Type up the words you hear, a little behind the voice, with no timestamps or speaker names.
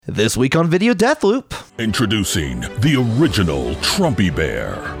This week on Video Deathloop. Introducing the original Trumpy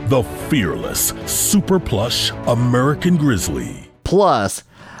Bear, the fearless, super plush American Grizzly. Plus,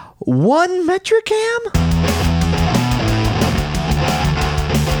 one Metricam?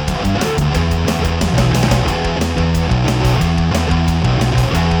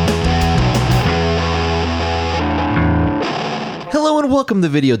 Hello and welcome to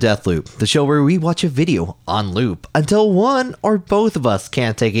Video Deathloop, the show where we watch a video on loop until one or both of us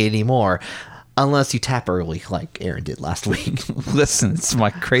can't take it anymore. Unless you tap early, like Aaron did last week. Listen, it's my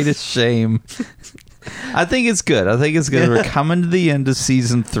greatest shame. I think it's good. We're coming to the end of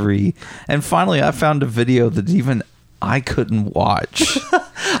season 3. And finally, I found a video that even I couldn't watch.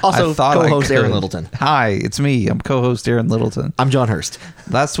 Also, co-host Aaron Littleton. Hi, it's me. I'm co-host Aaron Littleton. I'm John Hurst.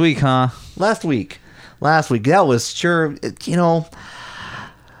 Last week, huh? Last week, that was sure, I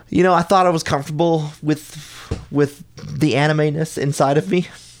thought I was comfortable with the anime-ness inside of me.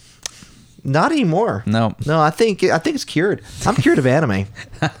 Not anymore. No, I think it's cured. I'm cured of anime.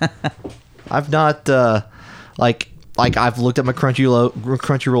 I've not I've looked at my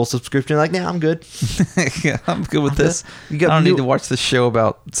Crunchyroll subscription. Like, nah, I'm good. Yeah, I'm good with this. I don't need to watch the show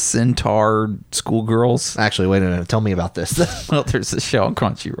about centaur schoolgirls. Actually, wait a minute. Tell me about this. Well, there's a show on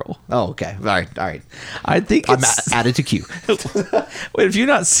Crunchyroll. Oh, okay. All right. I think I'm added to queue. Wait, have you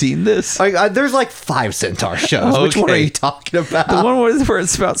not seen this? There's like 5 centaur shows. Okay. Which one are you talking about? The one where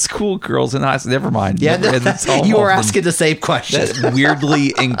it's about schoolgirls and never mind. Yeah, you were of them. asking the same question. That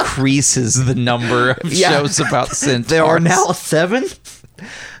weirdly increases the number of shows about centaurs. There are now 7.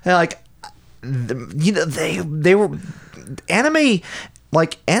 Like, they were anime.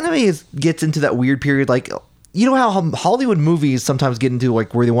 Like, anime gets into that weird period. Like, you know how Hollywood movies sometimes get into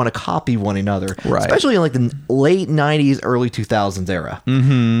like where they want to copy one another, right? Especially in like the late 90s, early 2000s era.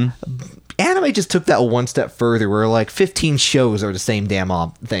 Mm-hmm. Anime just took that one step further, where like 15 shows are the same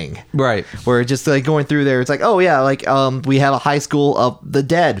damn thing, right? Where it's just like going through there, it's like, oh yeah, like we have a High School of the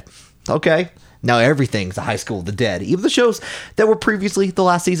Dead, okay. Now everything's a High School of the Dead. Even the shows that were previously the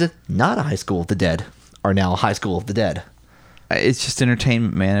last season not a High School of the Dead are now a High School of the Dead. It's just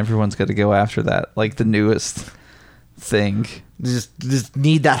entertainment, man. Everyone's got to go after that, like the newest thing. Just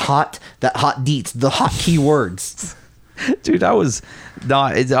need that hot deets, the hot keywords. Dude, I was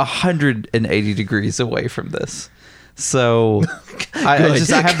not. It's 180 degrees away from this, so I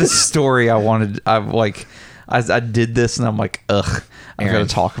have this story I wanted. I did this, and I'm like, ugh. I'm going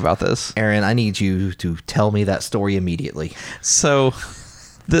to talk about this. Aaron, I need you to tell me that story immediately. So,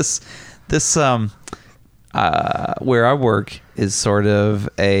 this where I work is sort of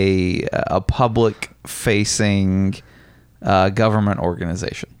a public-facing government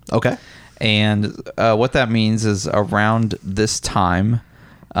organization. Okay. And what that means is around this time,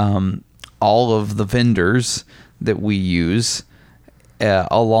 all of the vendors that we use,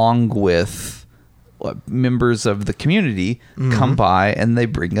 along with members of the community, come by and they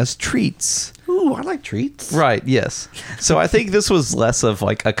bring us treats. Ooh, I like treats. Right, yes. So I think this was less of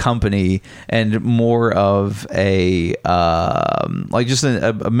like a company and more of a like just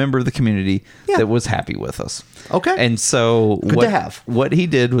a member of the community that was happy with us. Okay. And so what he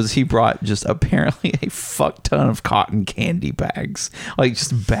did was he brought just apparently a fuck ton of cotton candy bags. Like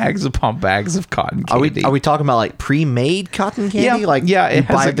just bags upon bags of cotton candy. Are we talking about like pre-made cotton candy? Yeah, like it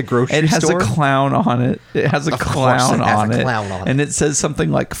buy at the grocery store? It has a clown on it. It has a clown on it. And And it says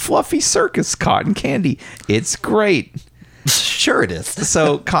something like Fluffy Circus cotton candy. It's great. Sure it is.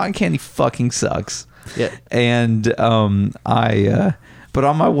 So cotton candy fucking sucks. Yeah. And but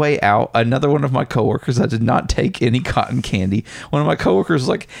on my way out, another one of my coworkers, I did not take any cotton candy. One of my coworkers was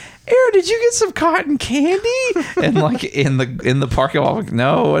like, Aaron, did you get some cotton candy? And like in the parking lot, I'm like,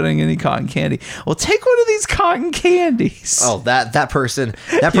 no, I didn't get any cotton candy. Well, take one of these cotton candies. Oh, that person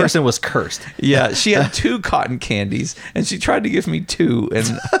was cursed. Yeah, she had 2 cotton candies, and she tried to give me 2,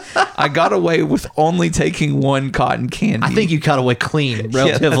 and I got away with only taking 1 cotton candy. I think you got away clean,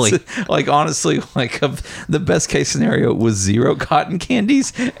 relatively. Yeah, like honestly, like of the best case scenario was 0 cotton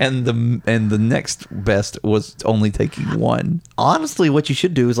candies, and the next best was only taking 1. Honestly, what you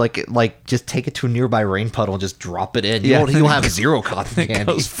should do is like just take it to a nearby rain puddle and just drop it in. You'll have 0 cotton candy. It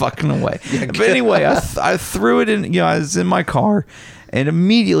goes fucking away. But anyway, I threw it in. I was in my car, and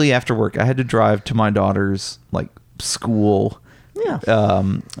immediately after work, I had to drive to my daughter's like school.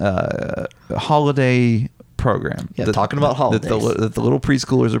 Holiday program. Yeah, talking about holidays that the little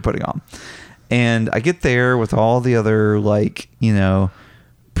preschoolers are putting on. And I get there with all the other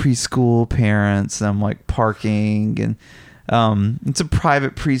preschool parents, and I'm like parking, and it's a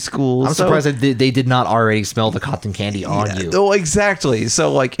private preschool. I'm surprised that they did not already smell the cotton candy on you. Oh, exactly.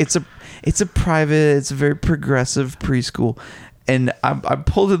 So like it's a private, it's a very progressive preschool. And I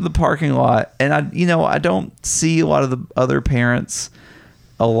pulled in the parking lot, and I don't see a lot of the other parents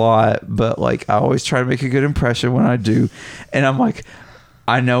a lot, but like I always try to make a good impression when I do. And I'm like,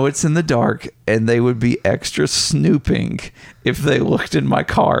 I know it's in the dark, and they would be extra snooping if they looked in my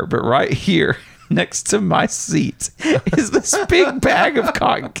car, but right here next to my seat is this big bag of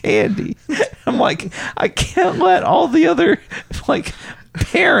cotton candy. I'm like, I can't let all the other like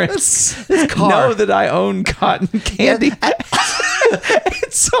parents know that I own cotton candy.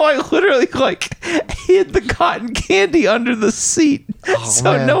 And so I literally like hid the cotton candy under the seat so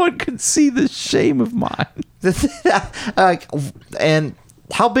man. no one could see the shame of mine. Like, and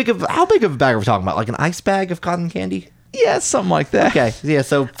how big of a bag are we talking about? Like an ice bag of cotton candy? Yeah, something like that. Okay, yeah.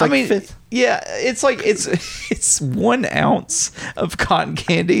 So it's like yeah, it's like it's 1 ounce of cotton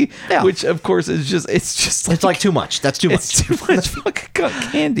candy, Yeah. which of course is just it's like too much. That's too much. it's too much fucking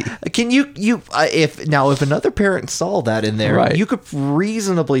cotton candy. Can you if another parent saw that in there, Right. you could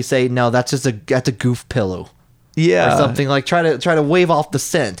reasonably say no, that's a goof pillow. Yeah, Or something like try to wave off the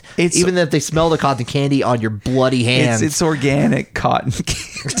scent. It's- Even if they smell the cotton candy on your bloody hands. It's organic cotton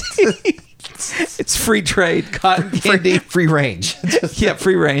candy. It's free trade cotton candy. free range. Yeah,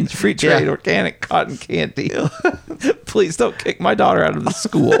 free range, free trade, Yeah. Organic cotton candy. Please don't kick my daughter out of the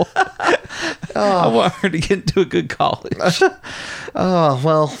school. I want her to get into a good college. Oh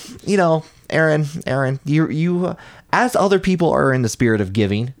well, Aaron, you as other people are in the spirit of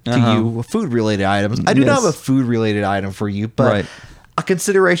giving to you food related items. I do not Yes. have a food related item for you, but Right. a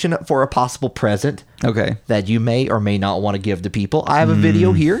consideration for a possible present Okay, that you may or may not want to give to people. I have a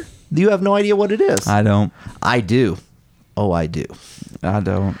video here. You have no idea what it is. I don't. I do. Oh, I do. I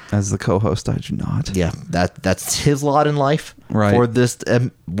don't. As the co-host, I do not. Yeah, that's his lot in life Right. for this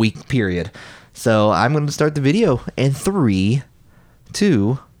week period. So I'm going to start the video in 3,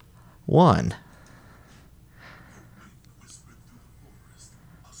 2, 1.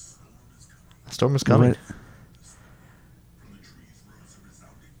 A storm is coming.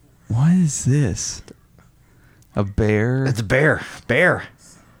 What is this? A bear? It's a bear. Bear.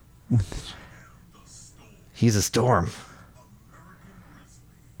 He's a storm.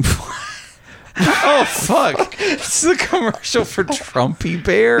 Oh fuck! It's the commercial for Trumpy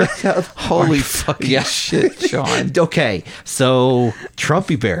Bear. Holy fucking shit, John! Okay, so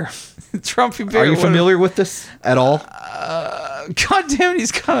Trumpy Bear. Trumpy Bear. Are you what- familiar with this at all? God damn it!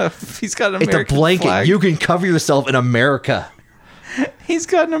 He's got an It's American a blanket. flag. You can cover yourself in America. He's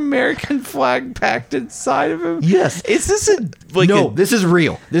got an American flag packed inside of him. Yes. Is this No, this is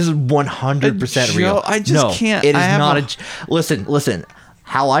real. This is 100% A real. joke? I just no, can't- It is I have not a- a. Listen.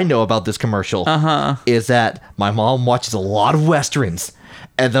 How I know about this commercial is that my mom watches a lot of westerns,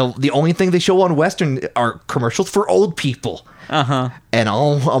 and the only thing they show on Western are commercials for old people. And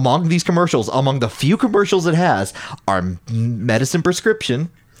all among these commercials, among the few commercials it has, are medicine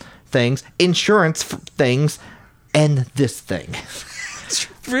prescription things, insurance things, and this thing.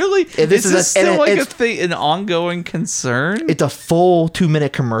 Really? this is is this a- and still like a it's- thing, an ongoing concern? It's a full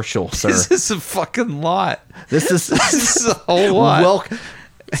 2-minute commercial, sir. This is a fucking lot. This is This is a whole lot. Well,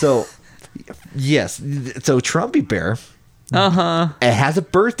 so yes, so Trumpy Bear. It has a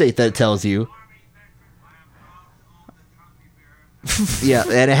birth date that it tells you. Yeah,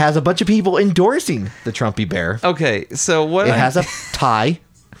 and it has a bunch of people endorsing the Trumpy Bear. Okay, so what? It has a tie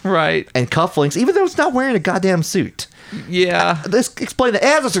right. and cufflinks, even though it's not wearing a goddamn suit. Yeah. Let's explain that. It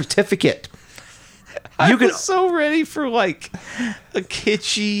has a certificate. I was so ready for like a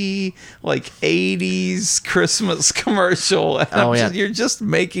kitschy like 80s Christmas commercial. And Oh, yeah. you're just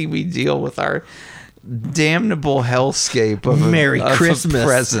making me deal with our damnable hellscape of Merry a Christmas.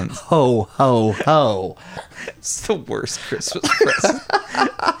 present. Ho, ho, ho. It's the worst Christmas present.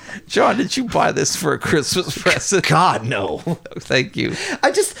 John, did you buy this for a Christmas present? God, no. Thank you.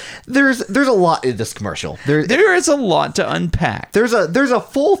 There's a lot in this commercial. There is a lot to unpack. There's a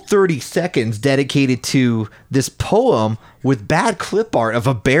full 30 seconds dedicated to this poem with bad clip art of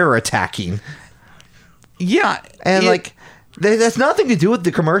a bear attacking. Yeah. And that's nothing to do with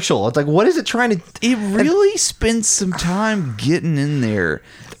the commercial. It's like, what is it trying to... It really spends some time getting in there.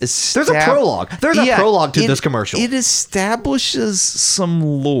 There's a prologue. There's a prologue to this commercial. It establishes some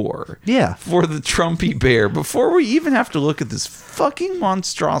lore Yeah. for the Trumpy Bear before we even have to look at this fucking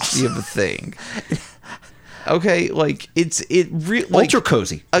monstrosity of a thing. Okay, like Ultra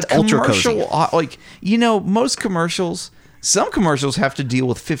cozy. A It's ultra commercial, cozy. most commercials. Some commercials have to deal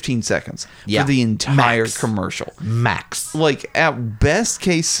with 15 seconds Yeah. for the entire Max. commercial. Max. Like at best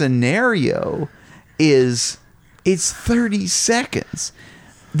case scenario is it's 30 seconds.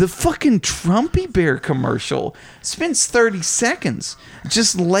 the fucking Trumpy Bear commercial spends 30 seconds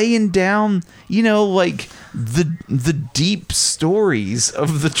just laying down, like the deep stories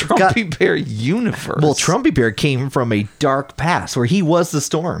of the Trumpy Bear universe. Well, Trumpy Bear came from a dark past where he was the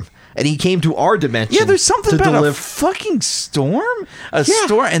storm. And he came to our dimension. Yeah, there's something about a fucking storm.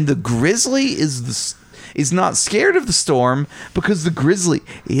 Storm, and the grizzly is not scared of the storm because the grizzly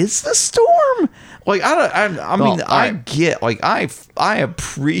is the storm. Like I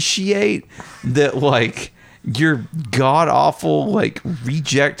appreciate that. Like your god awful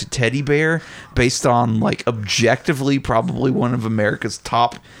reject teddy bear based on objectively probably one of America's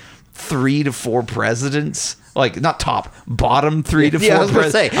top 3 to 4 presidents. Not top, bottom 3 to 4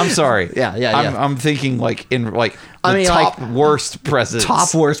 presidents. I'm sorry. Yeah. I'm thinking top worst presidents.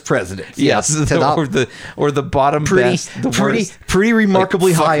 Top worst presidents. Yes. Or the bottom best. Pretty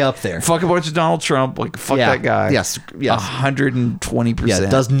remarkably high up there. Fuck a bunch of Donald Trump. Fuck that guy. Yes. 120%. Yeah,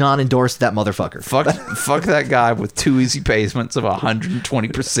 does not endorse that motherfucker. Fuck that guy with 2 easy payments of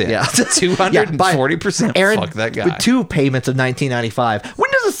 120%. Yeah. 240%. Aaron, fuck that guy. With 2 payments of $19.95. When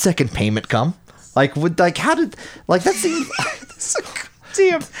does the second payment come? How did that seems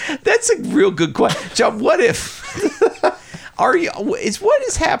damn, that's a real good question. John, what if what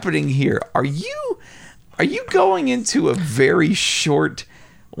is happening here? Are you going into a very short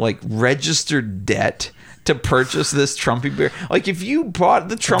registered debt to purchase this Trumpy Bear? If you bought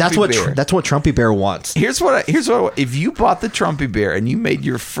the Trumpy Bear, that's what Trumpy Bear wants. Here's what if you bought the Trumpy Bear and you made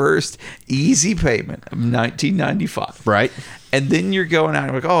your first easy payment of $19.95, right? And then you're going out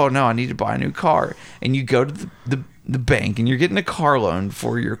and oh no, I need to buy a new car. And you go to the bank and you're getting a car loan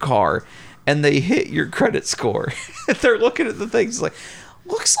for your car, and they hit your credit score. They're looking at the things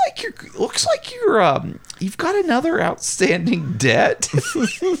looks like you've got another outstanding debt.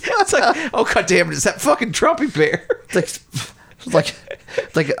 It's oh god damn it, it's that fucking Trumpy Bear.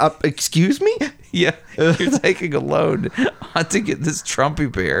 Excuse me? Yeah, you're taking a loan to get this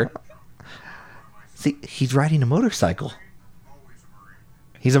Trumpy Bear. See, he's riding a motorcycle.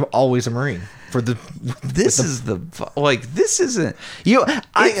 He's always a Marine. This isn't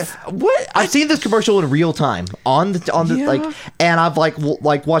I've seen this commercial in real time on the and I've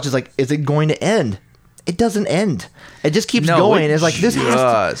watched it is it going to end? It doesn't end. It just keeps going. It's this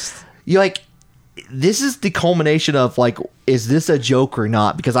has to, this is the culmination of is this a joke or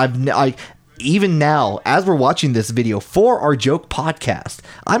not? Because even now, as we're watching this video for our joke podcast,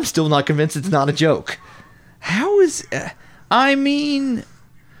 I'm still not convinced it's not a joke. How is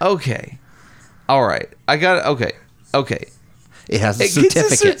okay. All right. I got it. Okay. It has a certificate. It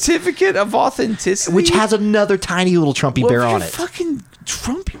gets a certificate of authenticity, which has another tiny little Trumpy Bear on it. Fucking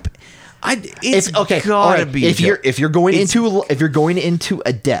Trumpy Bear. If you're going into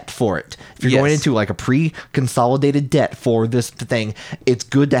a debt for it, if you're going into a pre-consolidated debt for this thing, it's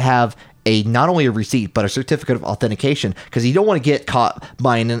good to have not only a receipt but a certificate of authentication, because you don't want to get caught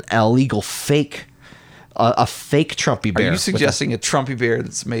buying an illegal fake Trumpy Bear. Are you suggesting a Trumpy Bear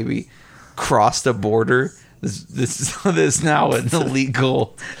that's maybe crossed a border? This is now an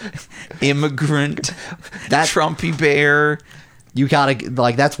illegal immigrant Trumpy Bear. You gotta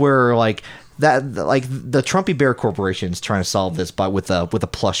that's where the Trumpy Bear Corporation is trying to solve this with a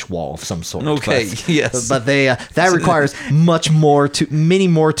plush wall of some sort. Okay, yes, but that requires many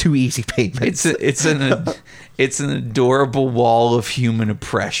more too easy payments. It's an adorable wall of human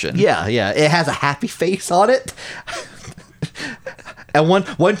oppression. Yeah, it has a happy face on it. And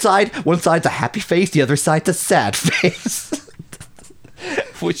one side's a happy face, the other side's a sad face.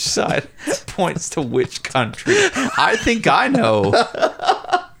 Which side points to which country? I think I know.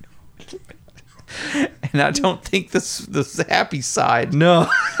 And I don't think the happy side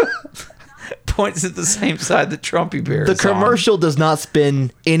points at the same side that Trumpy Bear is The commercial does not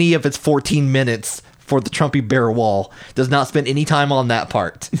spend any of its 14 minutes for the Trumpy Bear wall. Does not spend any time on that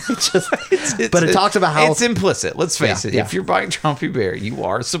part. But it talks about how... It's implicit. Let's face it. Yeah. If you're buying Trumpy Bear, you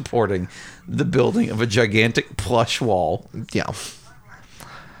are supporting the building of a gigantic plush wall. Yeah.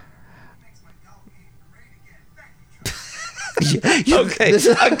 Okay,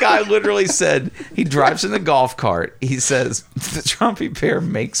 a guy literally said he drives in a golf cart. He says, the Trumpy Bear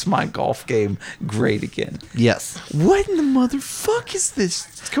makes my golf game great again. Yes. What in the motherfuck is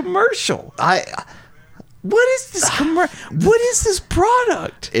this commercial? What is this commercial? What is this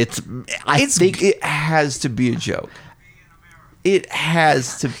product? I think it has to be a joke. It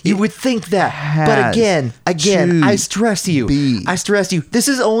has to be. You would think that. But again, I stress you. This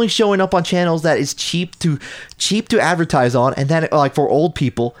is only showing up on channels that is cheap to advertise on, and then for old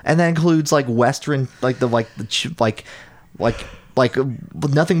people, and that includes Western, nothing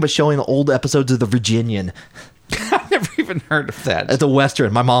but showing old episodes of The Virginian. I've never even even heard of that. It's a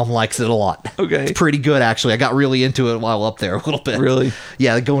Western. My mom likes it a lot. Okay. It's pretty good, actually. I got really into it while up there a little bit. Really?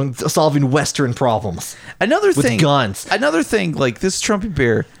 Yeah, solving Western problems. Another with thing, guns. Another thing, like this Trumpy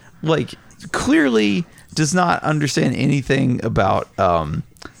Bear, like clearly does not understand anything about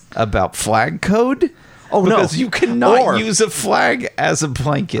flag code. Oh, no. Because you cannot use a flag as a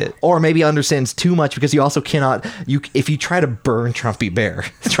blanket. Or maybe understands too much because you also cannot. If you try to burn Trumpy Bear,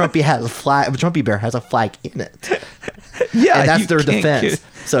 Trumpy Bear has a flag in it. Yeah, and that's their defense.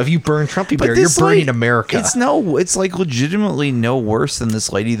 So if you burn Trumpy Bear, you're burning America. It's like legitimately no worse than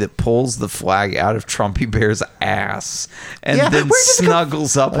this lady that pulls the flag out of Trumpy Bear's ass and then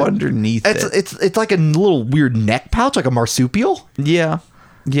snuggles up underneath it. It's like a little weird neck pouch, like a marsupial. Yeah.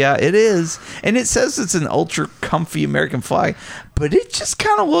 Yeah, it is. And it says it's an ultra comfy American flag, but it just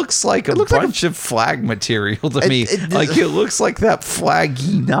kind of looks like a bunch of flag material to me. It looks like that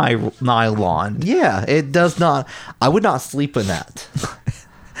flaggy nylon. Yeah, it does not. I would not sleep in that.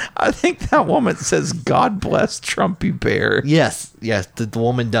 I think that woman says, "God bless Trumpy Bear." Yes, the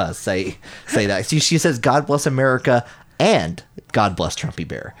woman does say that. She says, "God bless America," and God bless Trumpy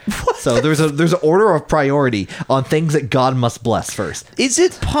Bear. So there's an order of priority on things that God must bless first. Is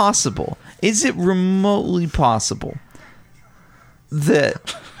it possible? Is it remotely possible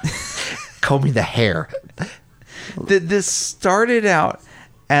that combing the hair, that this started out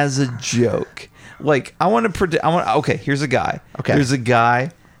as a joke? Like, I want to predict. Okay, here's a guy. Okay, there's a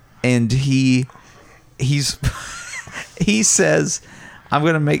guy, and he says, "I'm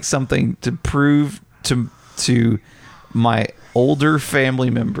going to make something to prove to my older family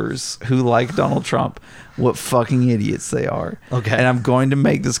members who like Donald Trump what fucking idiots they are." Okay. And I'm going to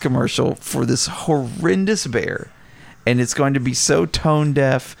make this commercial for this horrendous bear. And it's going to be so tone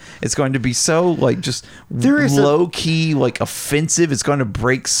deaf. It's going to be so just low key, offensive. It's going to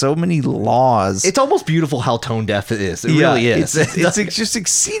break so many laws. It's almost beautiful how tone deaf it is. It really is. It's just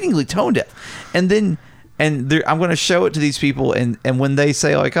exceedingly tone deaf. And then I'm going to show it to these people, and when they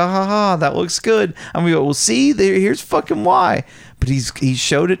say ha ha ha, that looks good, I'm going to go, well, see, here's fucking why. But he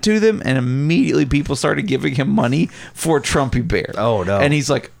showed it to them, and immediately people started giving him money for Trumpy Bear. Oh no! And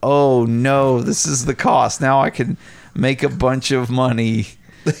he's like, oh no, this is the cost. Now I can make a bunch of money.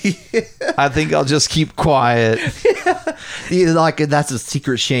 I think I'll just keep quiet. That's a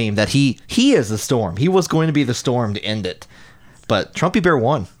secret shame that he is the storm. He was going to be the storm to end it, but Trumpy Bear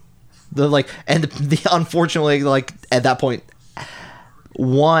won. Unfortunately, at that point,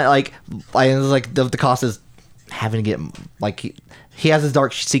 the cost is having to get he has his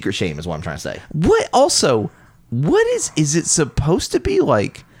dark secret shame is what I'm trying to say. What is it supposed to be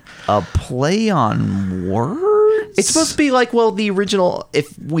like a play on words? It's supposed to be the original.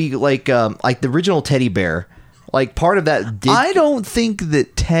 If we the original teddy bear, part of that. I don't think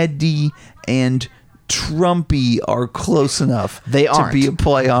that Teddy and Trumpy are close enough to be a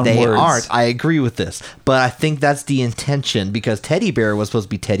play on words. They aren't. I agree with this. But I think that's the intention because Teddy Bear was supposed to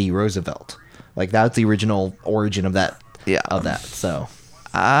be Teddy Roosevelt. That's the original origin of that. Yeah. Of that. So.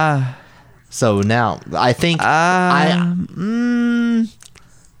 So now I think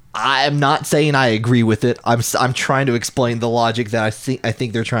I'm not saying I agree with it. I'm trying to explain the logic that I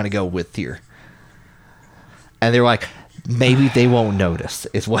think they're trying to go with here. And they're like, maybe they won't notice.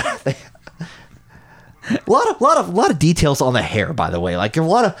 Is what they. A lot of details on the hair, by the way. A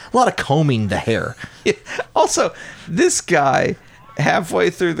lot of combing the hair. Yeah. Also, this guy halfway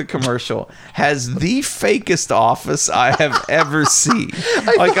through the commercial has the fakest office I have ever seen.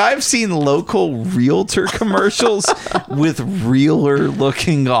 I've seen local realtor commercials with realer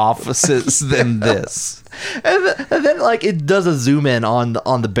looking offices than this. And then it does a zoom in on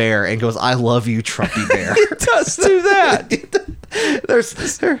the bear and goes, "I love you, Trumpy Bear." It does do that. There's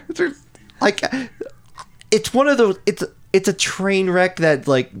it's one of those. It's a train wreck that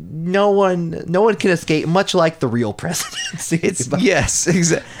no one can escape. Much like the real presidency. Yes,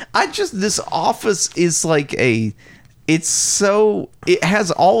 exactly. This office is it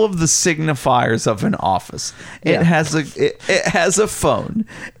has all of the signifiers of an office. Yeah. It has a phone.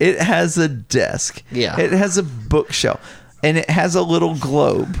 It has a desk. Yeah. It has a bookshelf, and it has a little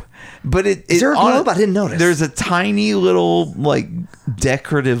globe. But is there a globe? I didn't notice. There's a tiny little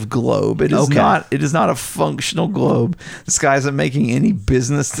decorative globe. It is not. It is not a functional globe. This guy isn't making any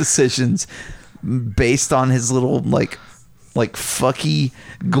business decisions based on his little fucky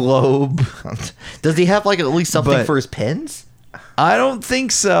globe. Does he have at least something for his pens? I don't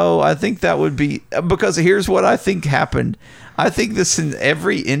think so. I think that would be because here's what I think happened. I think this in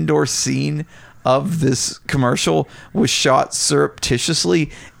every indoor scene of this commercial was shot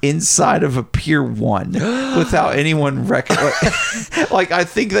surreptitiously inside of a Pier 1 without anyone like I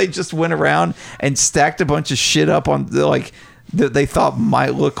think they just went around and stacked a bunch of shit up on like that they thought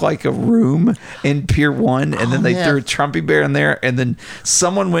might look like a room in Pier 1, and then they threw a Trumpy Bear in there, and then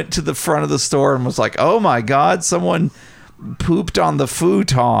someone went to the front of the store and was like, oh my god, someone pooped on the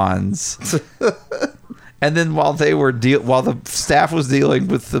futons. And then while the staff was dealing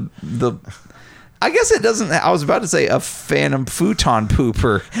with the I guess it doesn't, I was about to say a phantom futon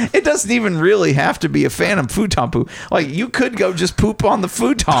pooper. It doesn't even really have to be a phantom futon poop. Like, you could go just poop on the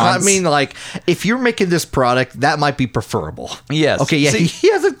futons. I mean, like, if you're making this product, that might be preferable. Yes. Okay, yeah, see,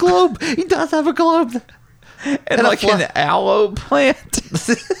 he has a globe. He does have a globe. And like an aloe plant.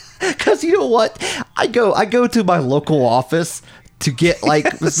 Because you know what? I go to my local office to get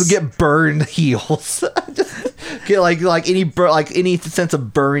burn heals. Just get like any sense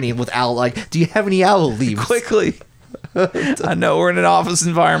of burning without like. Do you have any aloe leaves? Quickly. I know we're in an office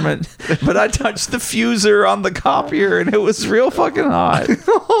environment, but I touched the fuser on the copier and it was real fucking hot.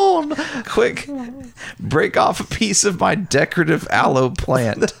 Oh, no. Quick, break off a piece of my decorative aloe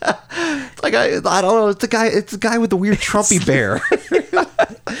plant. Like I don't know. It's the guy with the weird Trumpy bear.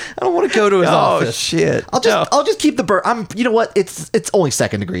 I don't want to go to his office. Oh shit! I'll just keep the burn. You know what? It's only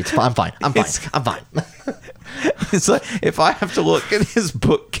second degree. I'm fine. I'm fine. It's like if I have to look at his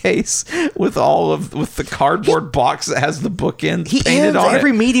bookcase with the cardboard box that has the bookends He painted ends on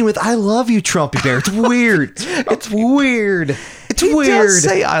every it. meeting with "I love you, Trumpy Bear." It's weird. It's weird. It's He weird. does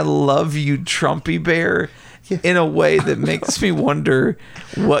say "I love you, Trumpy Bear" in a way that makes me wonder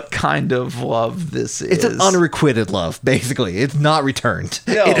what kind of love this is. It's an unrequited love, basically. It's not returned.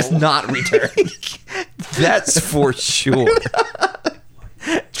 No. It is not returned. That's for sure.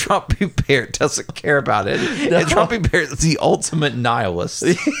 Trumpy Bear doesn't care about it. No. And Trumpy Bear is the ultimate nihilist.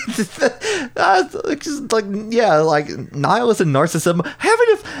 like nihilist and narcissism.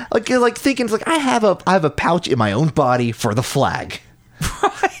 Having thinking it's like I have a pouch in my own body for the flag.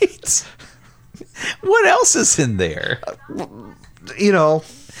 Right. What else is in there? You know.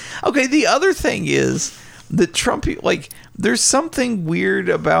 Okay, the other thing is that Trumpy, like, there's something weird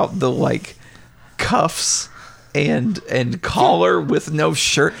about the like cuffs and collar with no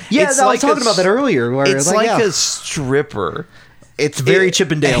shirt. Yeah, It's I like was talking about that earlier. Where It's like yeah. a stripper. It's very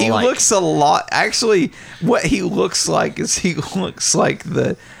Chippendale. He looks a lot. Actually, what he looks like is he looks like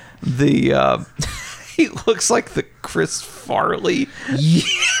the he looks like the Chris Farley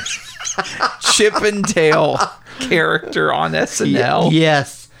Chippendale character on SNL.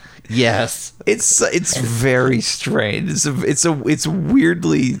 Yes. It's very strange. It's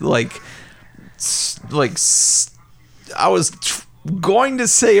weirdly I was going to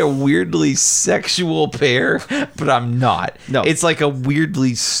say a weirdly sexual pair, but I'm not. No, it's like a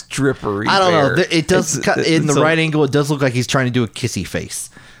weirdly strippery. I don't bear. know. It does in the right angle. It does look like he's trying to do a kissy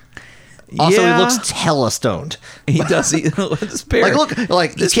face. Also, yeah. he looks hella stoned. He does. This bear,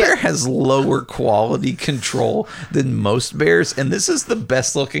 this bear has lower quality control than most bears, and this is the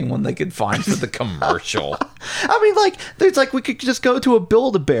best looking one they could find for the commercial. I mean, there's we could just go to a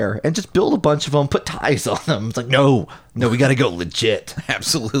Build-A-Bear and just build a bunch of them, put ties on them. It's like, no, we got to go legit.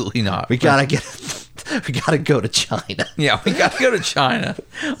 Absolutely not. We gotta go to China. Yeah, we got to go to China.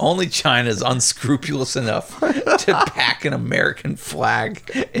 Only China is unscrupulous enough to pack an American flag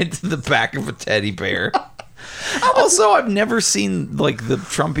into the back of a teddy bear. Also, I've never seen the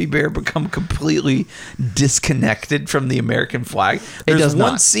Trumpy Bear become completely disconnected from the American flag. There's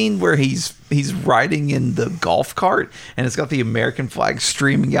one scene where he's riding in the golf cart and it's got the American flag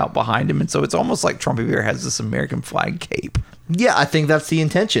streaming out behind him, and so it's almost like Trumpy Bear has this American flag cape. Yeah, I think that's the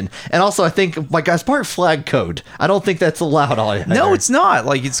intention. And also, I think, as part of flag code, I don't think that's allowed on it. No, it's not.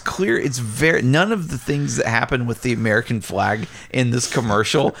 It's clear. It's none of the things that happen with the American flag in this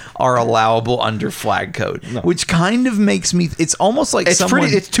commercial are allowable under flag code, which kind of makes me. It's almost like it's too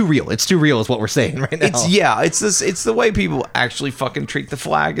real. It's too real, is what we're saying right now. It's the way people actually fucking treat the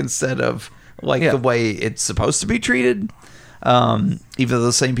flag instead of the way it's supposed to be treated. Even though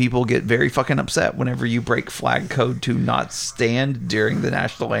the same people get very fucking upset whenever you break flag code to not stand during the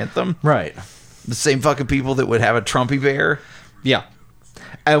national anthem. Right. The same fucking people that would have a Trumpy Bear. Yeah.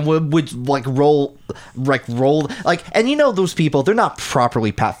 And would roll, and you know those people, they're not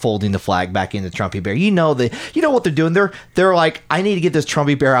properly folding the flag back into Trumpy Bear. You know what they're doing. They're like, I need to get this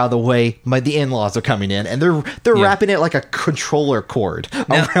Trumpy Bear out of the way. The in-laws are coming in, and they're wrapping it like a controller cord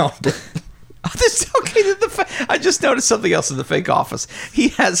around it. I just noticed something else in the fake office. He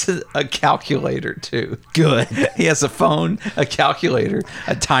has a calculator too. Good. He has a phone, a calculator,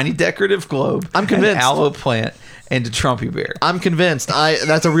 a tiny decorative globe. I'm convinced. An aloe plant and a Trumpy Bear. I'm convinced.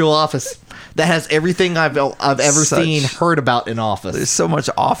 That's a real office. that has everything I've ever seen, heard about in Office. There's so much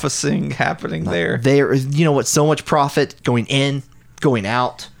officing happening there. There is, you know what? So much profit going in, going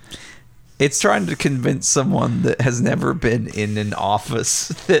out. It's trying to convince someone that has never been in an office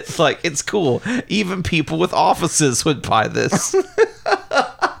that, like, it's cool. Even people with offices would buy this.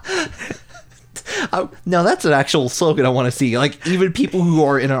 Now that's an actual slogan I want to see. Like, even people who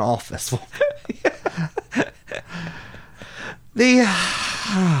are in an office. It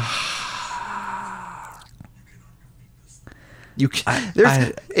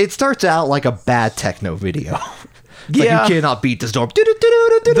starts out like a bad techno video. Like, you cannot beat the storm.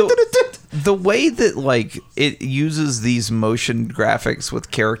 The way that, like, it uses these motion graphics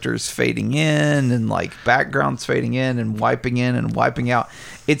with characters fading in and, like, backgrounds fading in and wiping out,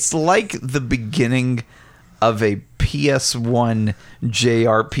 it's like the beginning of a PS1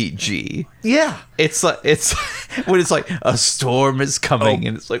 JRPG. Yeah. It's like, when it's like a storm is coming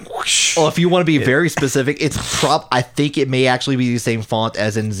and it's like whoosh. Well, if you want to be very specific, I think it may actually be the same font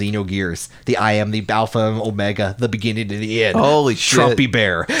as in Xenogears. The I am the Alpha and Omega, the beginning to the end. Holy shit. Trumpy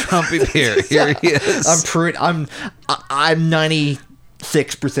Bear. Trumpy Bear. Here he is. I'm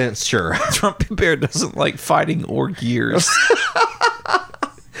 96% sure. Trumpy Bear doesn't like fighting or gears.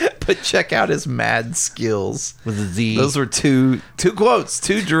 But check out his mad skills. With a Z. Those were two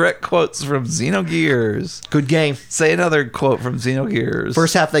direct quotes from Xenogears. Good game. Say another quote from Xenogears.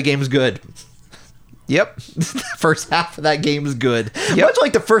 First half of that game is good. Yep. First half of that game is good. Yep. Much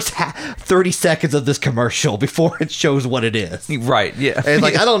like the first 30 seconds of this commercial before it shows what it is. Right, yeah. And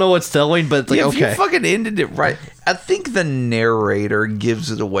like, I don't know what's selling, but it's like, If okay. you fucking ended it right. I think the narrator gives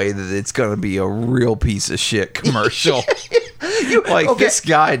it away that it's going to be a real piece of shit commercial. This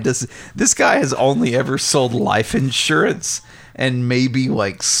guy has only ever sold life insurance and maybe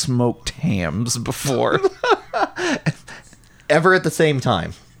like smoked hams before. Ever at the same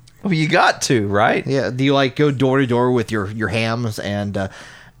time. Well, you got to, right? Yeah. Do you like go door to door with your hams and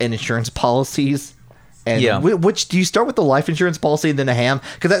insurance policies? And yeah. Which do you start with the life insurance policy and then a ham?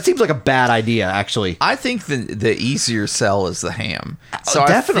 Because that seems like a bad idea, actually. I think the easier sell is the ham. So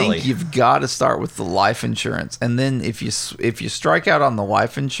definitely. I think you've got to start with the life insurance, and then if you strike out on the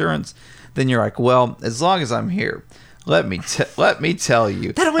life insurance, then you're like, well, as long as I'm here, let me tell you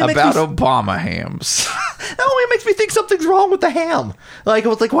about Obama hams. That only makes me think something's wrong with the ham. Like,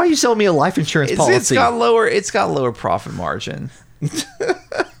 it's like, why are you selling me a life insurance policy? It's got lower profit margin.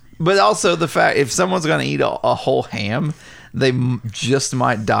 But also the fact, if someone's going to eat a whole ham, they just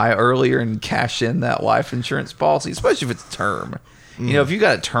might die earlier and cash in that life insurance policy, especially if it's term. You know, if you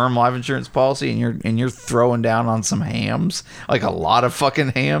got a term life insurance policy and you're throwing down on some hams, like a lot of fucking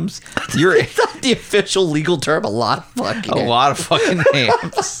hams, It's not the official legal term. A lot of fucking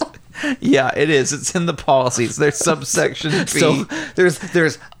hams. Yeah, it is. It's in the policies. There's subsection B. So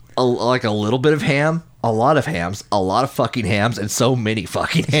there's a little bit of ham, a lot of hams, a lot of fucking hams, and so many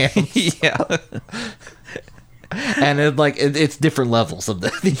fucking hams. Yeah. And it's different levels of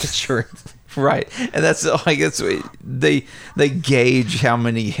the insurance. Right, and that's they gauge how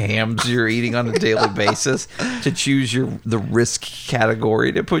many hams you're eating on a daily basis to choose the risk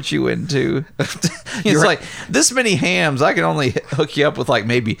category to put you into. It's like, this many hams, I can only hook you up with like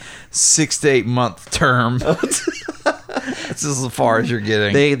maybe 6 to 8 month term. That's as far as you're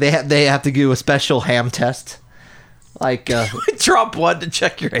getting. They have to do a special ham test. Like draw blood to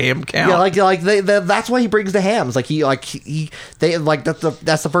check your ham count. Yeah, that's why he brings the hams. That's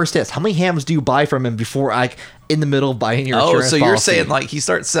the first test. How many hams do you buy from him before in the middle of buying your insurance policy? You're saying like he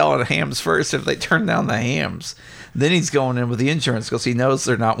starts selling hams first. If they turn down the hams, then he's going in with the insurance because he knows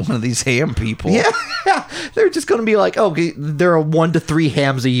they're not one of these ham people. Yeah, they're just going to be like, okay, they're a 1 to 3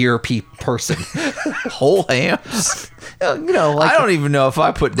 hams a year person. Whole hams. I don't even know if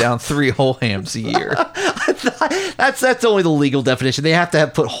I put down 3 whole hams a year. That's only the legal definition. They have to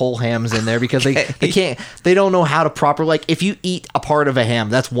put whole hams in there because they don't know how to properly, like, if you eat a part of a ham,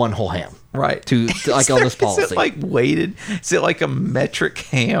 that's 1 whole ham. Right. To like on this policy. Is it like weighted? Is it like a metric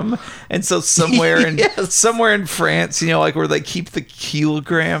ham? And so somewhere in France, like where they keep the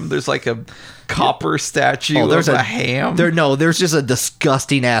kilogram, there's like a copper statue of a ham. There's just a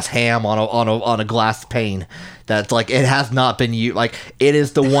disgusting ass ham on a glass pane that's like, it has not been used. Like, it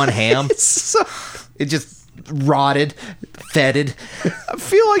is the one ham. It just rotted, fetid. I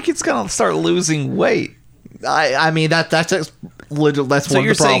feel like it's gonna start losing weight. I mean that's one of the problems. So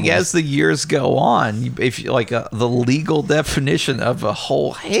you're saying as the years go on, if you like the legal definition of a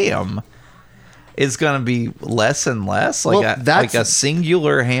whole ham is going to be less and less. Like a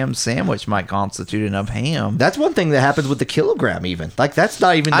singular ham sandwich might constitute enough ham. That's one thing that happens with the kilogram. Even like that's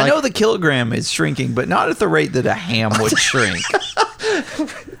not even. I know the kilogram is shrinking, but not at the rate that a ham would shrink.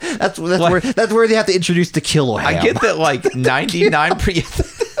 That's where they have to introduce the kilo ham. I get that, like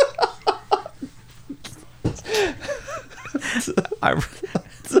 99%.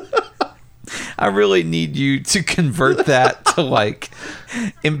 I really need you to convert that to like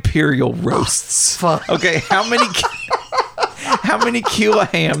imperial roasts. Fuck. Okay, how many kilo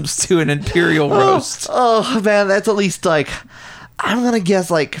hams to an imperial roast? Oh man, that's at least like, I'm gonna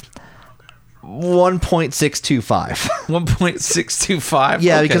guess like 1.625. 1.625.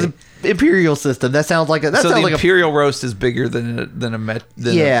 Yeah, okay. because imperial system. That sounds like a. That So sounds the like imperial roast is bigger than a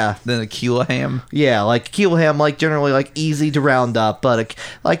kilo ham. yeah, like kilo ham, like generally like easy to round up, but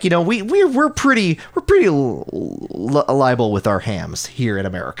like we're pretty liable with our hams here in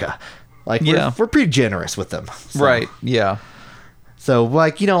America. Like we're pretty generous with them. So. Right. Yeah. So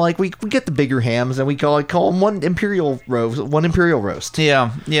like like we get the bigger hams and we call them one imperial roast.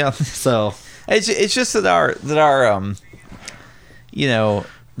 Yeah. Yeah. So it's just that our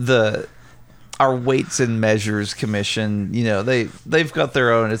our weights and measures commission, they've got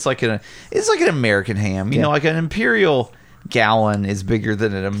their own. It's like an American ham, like an imperial gallon is bigger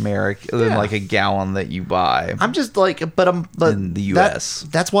than like a gallon that you buy. I'm just like, but in the US.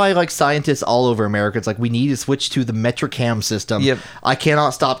 That's why like scientists all over America, it's like we need to switch to the metric ham system. Yep. I cannot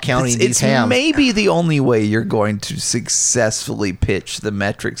stop counting these hams. It's maybe the only way you're going to successfully pitch the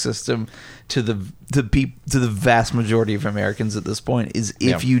metric system to the vast majority of Americans at this point is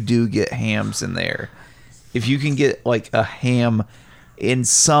if you do get hams in there. If you can get like a ham in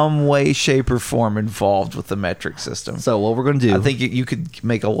some way, shape, or form involved with the metric system. So what we're going to do, I think you could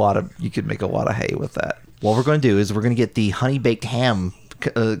make a lot of hay with that. What we're going to do is we're going to get the Honey Baked Ham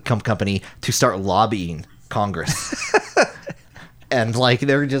company to start lobbying Congress. And like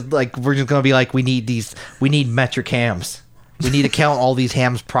they're just like, we're just going to be like, we need metric hams. We need to count all these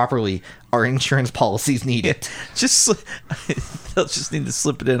hams properly. Our insurance policies need it. They'll just need to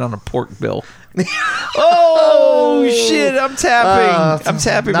slip it in on a pork bill. Oh shit! I'm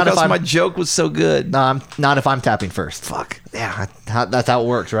tapping because my joke was so good. No, I'm not if I'm tapping first. Fuck. Yeah, that's how it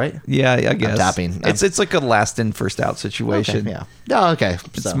works, right? Yeah, I guess. I'm tapping. It's like a last in, first out situation. Okay, yeah. Oh, okay.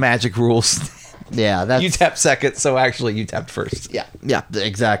 It's magic rules. Yeah, that's... You tap second, so actually you tapped first. Yeah,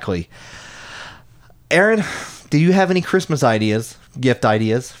 exactly. Aaron, do you have any Christmas ideas, gift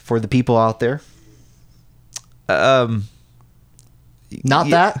ideas for the people out there? Not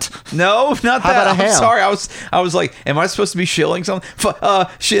that? No, not that. How about a ham? I'm sorry. I was like, am I supposed to be shilling something?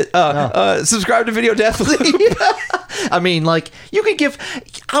 Shit. Subscribe to Video Death Loop. I mean, like, you could give...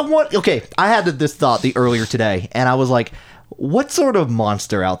 I had this thought earlier today, and I was like, what sort of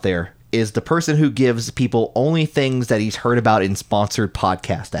monster out there is the person who gives people only things that he's heard about in sponsored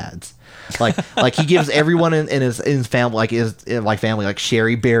podcast ads? Like he gives everyone in his family, like family, like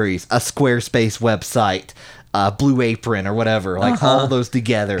Sherry Berries, a Squarespace website, Blue Apron or whatever, like all those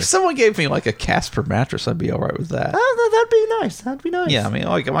together. If someone gave me like a Casper mattress, I'd be all right with that. Oh, that'd be nice. That'd be nice. Yeah, I mean,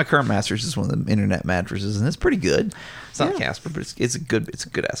 like my current mattress is one of the internet mattresses, and it's pretty good. It's not Casper, but it's a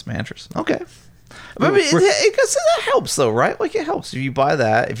good ass mattress. Okay. But I mean, that helps though, right? Like it helps if you buy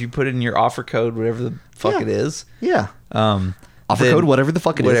that, if you put in your offer code, whatever the fuck it is. Yeah. Offer code, whatever the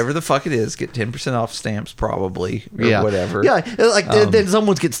fuck it is. Whatever the fuck it is, get 10% off stamps probably, or whatever. Yeah, like then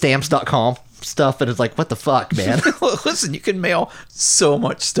someone's get stamps.com stuff, and it's like, what the fuck, man? Listen, you can mail so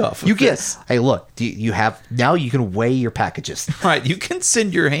much stuff. You get, hey, look, you have, now you can weigh your packages. Right, you can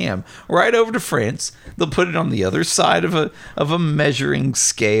send your ham right over to France. They'll put it on the other side of a measuring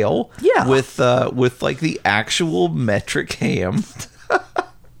scale. Yeah. With like the actual metric ham.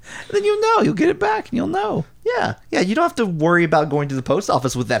 Then you'll know. You'll get it back, and you'll know. Yeah, you don't have to worry about going to the post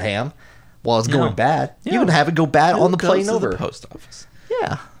office with that ham while it's going bad. Yeah. You can have it go bad on the plane to over. The post office.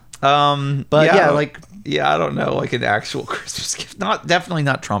 Yeah. But I don't know, like an actual Christmas gift. Definitely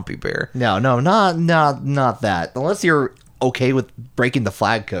not Trumpy Bear. No, not that. Unless you're okay with breaking the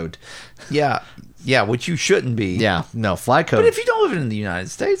flag code. Yeah, which you shouldn't be. Yeah, no, flag code. But if you don't live in the United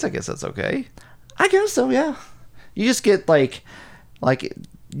States, I guess that's okay. I guess so, yeah. You just get like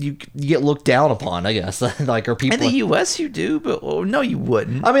you get looked down upon, I guess. Like, or people in the U.S. you do, but no, you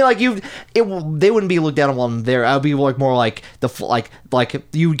wouldn't. I mean, like they wouldn't be looked down upon there. I'd be like more like like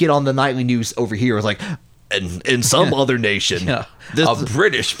you would get on the nightly news over here. It's like in some other nation, a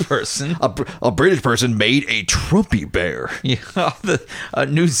British person, a British person made a Trumpy bear. Yeah, a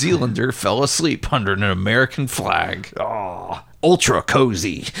New Zealander fell asleep under an American flag. Oh, ultra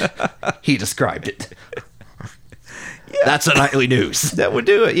cozy. He described it. Yeah. That's the nightly news. That would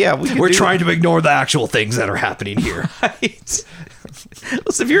do it. Yeah, we're trying to ignore the actual things that are happening here. Right.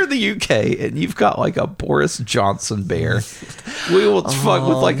 Listen, if you're in the UK and you've got like a Boris Johnson bear, We will fuck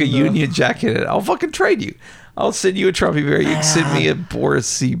with like a Union Jack in it. I'll fucking trade you. I'll send you a Trumpy bear. You can send me a Boris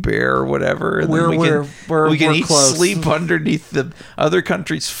C. bear or whatever. And then we can each close. sleep underneath the other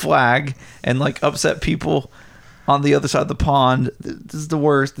country's flag and like upset people on the other side of the pond. This is the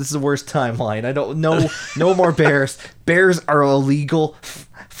worst. This is the worst timeline. I don't know. No more bears. Bears are illegal.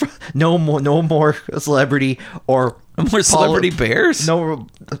 No more celebrity or More celebrity bears? No,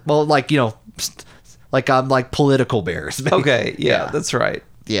 well, like like political bears. Okay, yeah, that's right.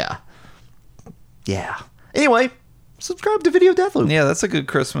 Yeah. Anyway, subscribe to Video Deathloop. Yeah, that's a good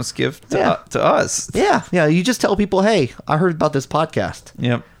Christmas gift to us. Yeah. You just tell people, hey, I heard about this podcast.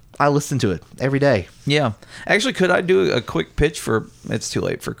 Yep. I listen to it every day. Yeah. Actually, could I do a quick pitch for, it's too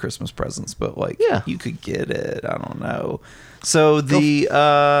late for Christmas presents, but like, Yeah. you could get it. I don't know. So the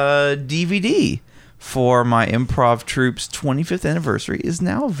DVD for my Improv Troupe's 25th anniversary is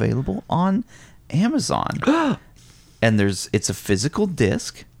now available on Amazon. And it's a physical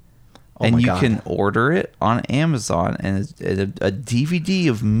disc. Oh and my you God. can order it on Amazon, and it's a DVD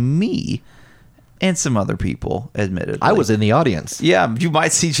of me and some other people, admittedly. I was in the audience. Yeah, you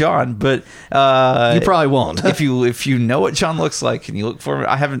might see John, but You probably won't. if you know what John looks like and you look for him,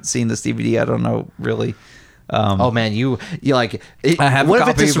 I haven't seen this DVD. I don't know really. Oh man, you like. I have a what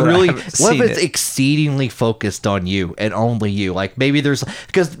copy, if it's but I really? haven't What if seen it's it. exceedingly focused on you and only you? Like maybe there's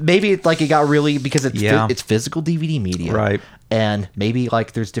because maybe it's like it got really because it's Yeah. it's physical DVD media, Right. And maybe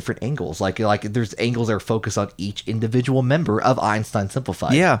like there's different angles, like there's angles that are focused on each individual member of Einstein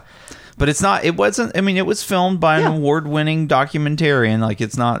Simplified. Yeah, but it's not. It wasn't. I mean, it was filmed by an Yeah. award-winning documentarian. Like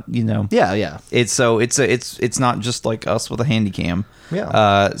it's not. Yeah. It's not just like us with a handy cam.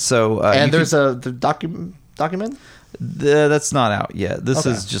 Yeah. you And there's could- the document. that's not out yet. This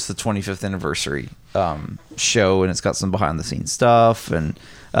Okay. is just the 25th anniversary show, and it's got some behind the scenes stuff, and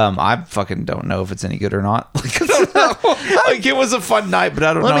I fucking don't know if it's any good or not. Like, I don't know. Like it was a fun night, but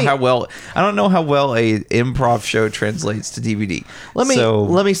I don't know how well a improv show translates to DVD. Let me I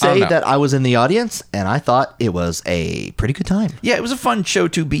don't say know. that I was in the audience and I thought it was a pretty good time. Yeah, it was a fun show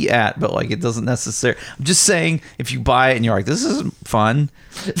to be at, but like it doesn't necessarily. I'm just saying, if you buy it and you're like, this isn't fun.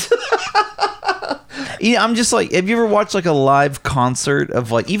 Yeah, I'm just like, have you ever watched like a live concert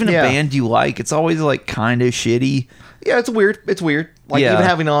of like even a Yeah. band you like? It's always like kind of shitty. Yeah, it's weird. Like Yeah. even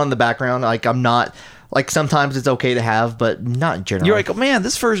having it on in the background, like I'm not like sometimes it's okay to have, but not generally. You're like, oh man,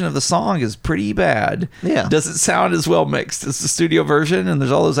 this version of the song is pretty bad. Yeah. Doesn't sound as well mixed as the studio version, and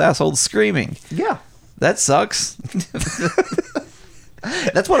there's all those assholes screaming. yeah, That sucks.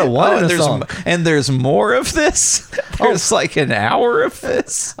 that's what I want in and a song. there's more of this. There's like an hour of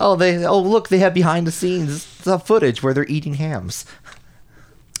this. Look, they have behind the scenes footage where they're eating hams.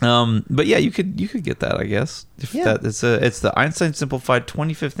 But yeah, you could get that, I guess. If Yeah. it's the Einstein Simplified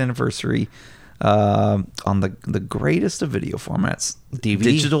 25th anniversary on the greatest of video formats, DVD.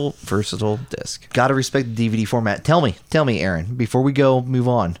 digital versatile disc. Gotta respect the DVD format. Tell me, Aaron, before we move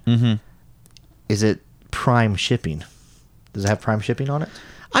on. Mm-hmm. Is it Prime shipping? Does it have Prime shipping on it?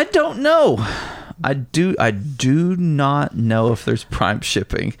 I don't know. I do not know if there's Prime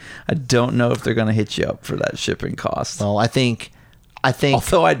shipping. I don't know if they're going to hit you up for that shipping cost. Well, I think.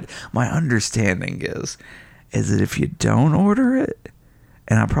 Although my understanding is that if you don't order it,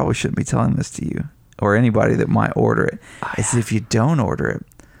 and I probably shouldn't be telling this to you or anybody that might order it, is if you don't order it,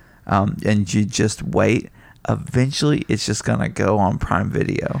 and you just wait, eventually it's just gonna go on Prime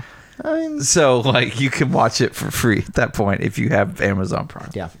Video. I mean, So like you can watch it for free at that point if you have Amazon Prime.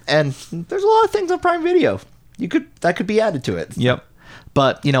 yeah, and there's a lot of things on Prime Video. That could be added to it. Yep.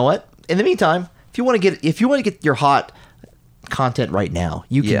 But you know what? In the meantime, if you want to get your hot content right now,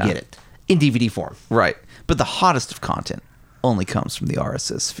 you can Yeah. get it in DVD form. Right. But the hottest of content only comes from the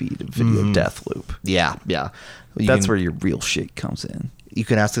RSS feed of Video Deathloop. Yeah. That's where your real shit comes in. you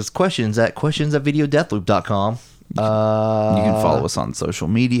can ask us questions at questions@videodeathloop.com. You can follow us on social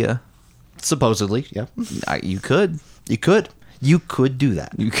media. Supposedly, yeah. You could. You could do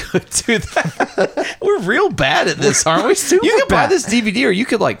that. You could do that. We're real bad at this, aren't we? super You could buy bad. this DVD, or you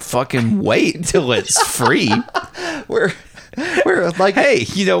could like fucking wait till it's free. We're like, Hey,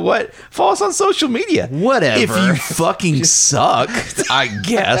 you know what? Follow us on social media. Whatever. If you fucking suck, I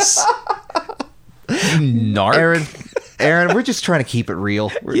guess. You narc. Aaron, we're just trying to keep it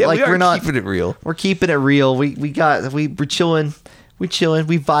real. Yeah, we are we're not keeping it real. We're keeping it real. We're chilling. We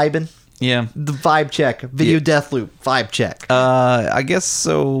vibing. Yeah. The vibe check. Video Deathloop vibe check. I guess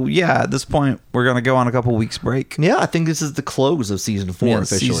so. Yeah. At this point, we're gonna go on a couple weeks break. Yeah, I think this is the close of season 4 Yeah,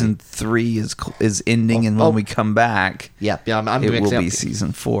 officially. season 3 is ending, and when we come back, Yeah, I'm it doing will be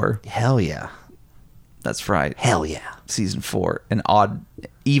season 4. Hell yeah. That's right. Hell yeah. Season 4, an odd,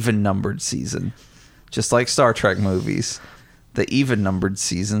 even numbered season, just like Star Trek movies. the even numbered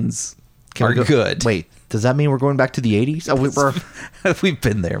seasons Can are we go- good. Wait, does that mean we're going back to the 80s? Oh, We've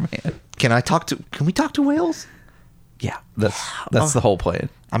been there, man. can we talk to whales? Yeah, that's the whole plan.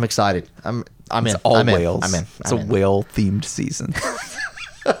 I'm excited. I'm It's in. all I'm whales. In. I'm in. It's I'm a in. whale themed season.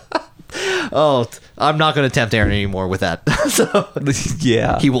 Oh, I'm not going to tempt Aaron anymore with that. So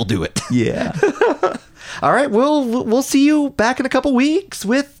Yeah. he will do it. Yeah. All right, we'll see you back in a couple weeks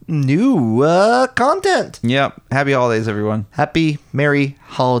with new content. Yep. Happy holidays, everyone. Happy, merry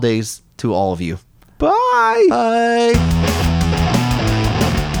holidays to all of you. Bye. Bye.